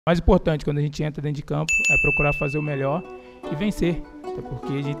mais importante quando a gente entra dentro de campo é procurar fazer o melhor e vencer, até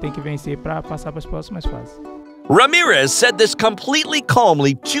porque a gente tem que vencer para passar para as próximas fases. Ramires said this completely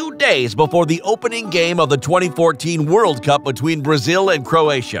calmly 2 days before the opening game of the 2014 World Cup between Brazil and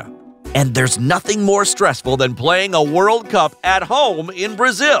Croatia. And there's nothing more stressful than playing a World Cup at home in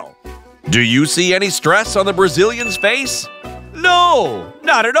Brazil. Do you see any stress on the Brazilians' face? No,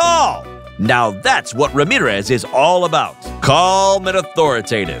 not at all. Now that's what Ramires is all about, calm and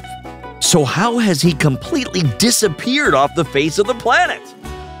authoritative. So how has he completely disappeared off the face of the planet?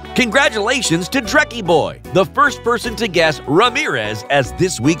 Congratulations to Drecky Boy, the first person to guess Ramires as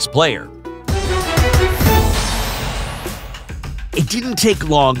this week's player. It didn't take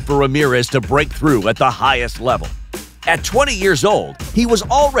long for Ramires to break through at the highest level. At 20 years old, he was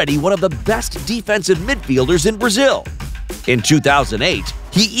already one of the best defensive midfielders in Brazil. In 2008,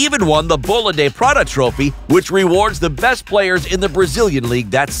 he even won the Bola de Prata trophy, which rewards the best players in the Brazilian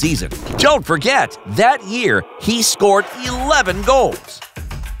league that season. Don't forget, that year, he scored 11 goals.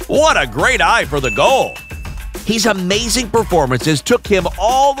 What a great eye for the goal! His amazing performances took him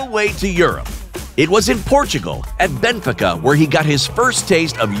all the way to Europe. It was in Portugal, at Benfica, where he got his first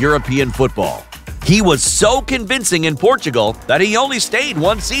taste of European football. He was so convincing in Portugal that he only stayed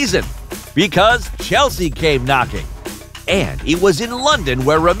 1 season, because Chelsea came knocking. And it was in London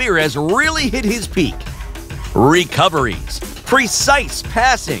where Ramires really hit his peak. Recoveries, precise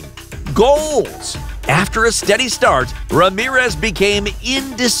passing, goals. After a steady start, Ramires became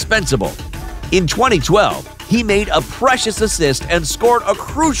indispensable. In 2012, he made a precious assist and scored a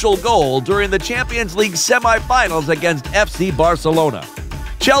crucial goal during the Champions League semi-finals against FC Barcelona.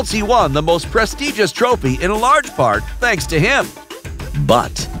 Chelsea won the most prestigious trophy in large part thanks to him.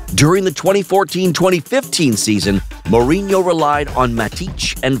 But during the 2014-2015 season, Mourinho relied on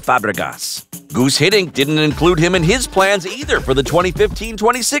Matic and Fabregas. Goose Hiddink didn't include him in his plans either for the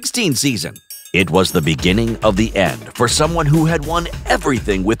 2015-2016 season. It was the beginning of the end for someone who had won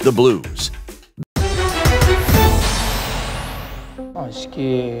everything with the Blues. Acho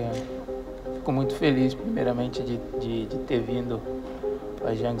que fico muito feliz, primeiramente, de ter vindo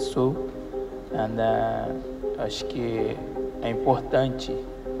para Jiangsu. Acho que é importante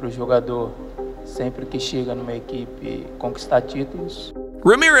para o jogador, sempre que chega numa equipe, conquistar títulos.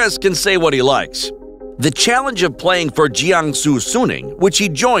 Ramires can say what he likes. The challenge of playing for Jiangsu Suning, which he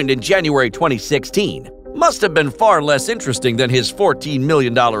joined in January 2016, must have been far less interesting than his $14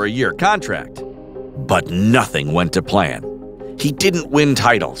 million a year contract. But nothing went to plan. He didn't win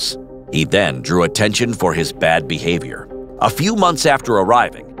titles. He then drew attention for his bad behavior. A few months after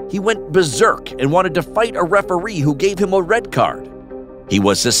arriving, he went berserk and wanted to fight a referee who gave him a red card. He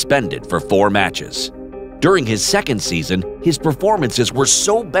was suspended for 4 matches. During his second season, his performances were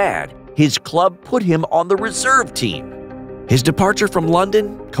so bad, his club put him on the reserve team. His departure from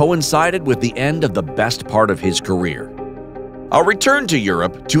London coincided with the end of the best part of his career. A return to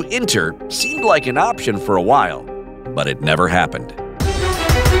Europe, to Inter, seemed like an option for a while, but it never happened.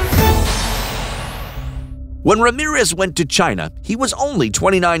 When Ramires went to China, he was only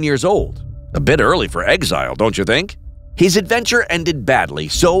 29 years old. A bit early for exile, don't you think? His adventure ended badly,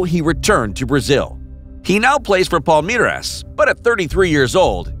 so he returned to Brazil. He now plays for Palmeiras, but at 33 years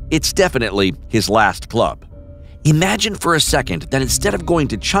old, it's definitely his last club. Imagine for a second that instead of going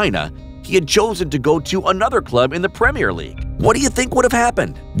to China, he had chosen to go to another club in the Premier League. What do you think would have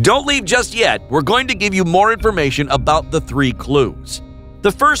happened? Don't leave just yet. We're going to give you more information about the 3 clues.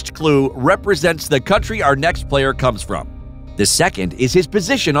 The first clue represents the country our next player comes from. The second is his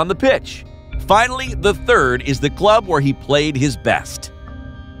position on the pitch. Finally, the third is the club where he played his best.